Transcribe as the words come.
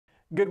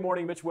Good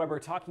morning, Mitch Weber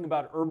talking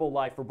about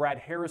Herbalife for Brad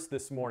Harris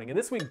this morning. And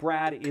this week,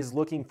 Brad is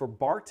looking for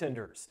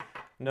bartenders.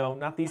 No,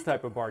 not these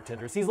type of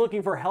bartenders. He's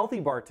looking for healthy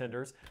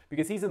bartenders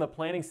because he's in the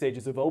planning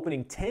stages of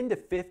opening 10 to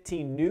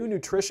 15 new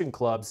nutrition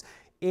clubs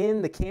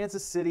in the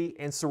Kansas City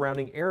and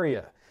surrounding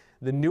area.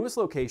 The newest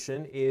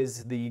location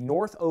is the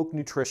North Oak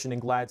Nutrition in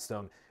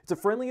Gladstone. It's a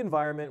friendly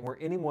environment where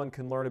anyone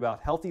can learn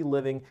about healthy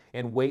living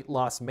and weight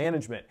loss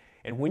management.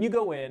 And when you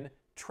go in,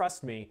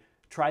 trust me,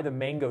 try the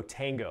Mango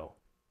Tango.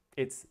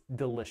 It's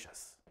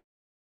delicious.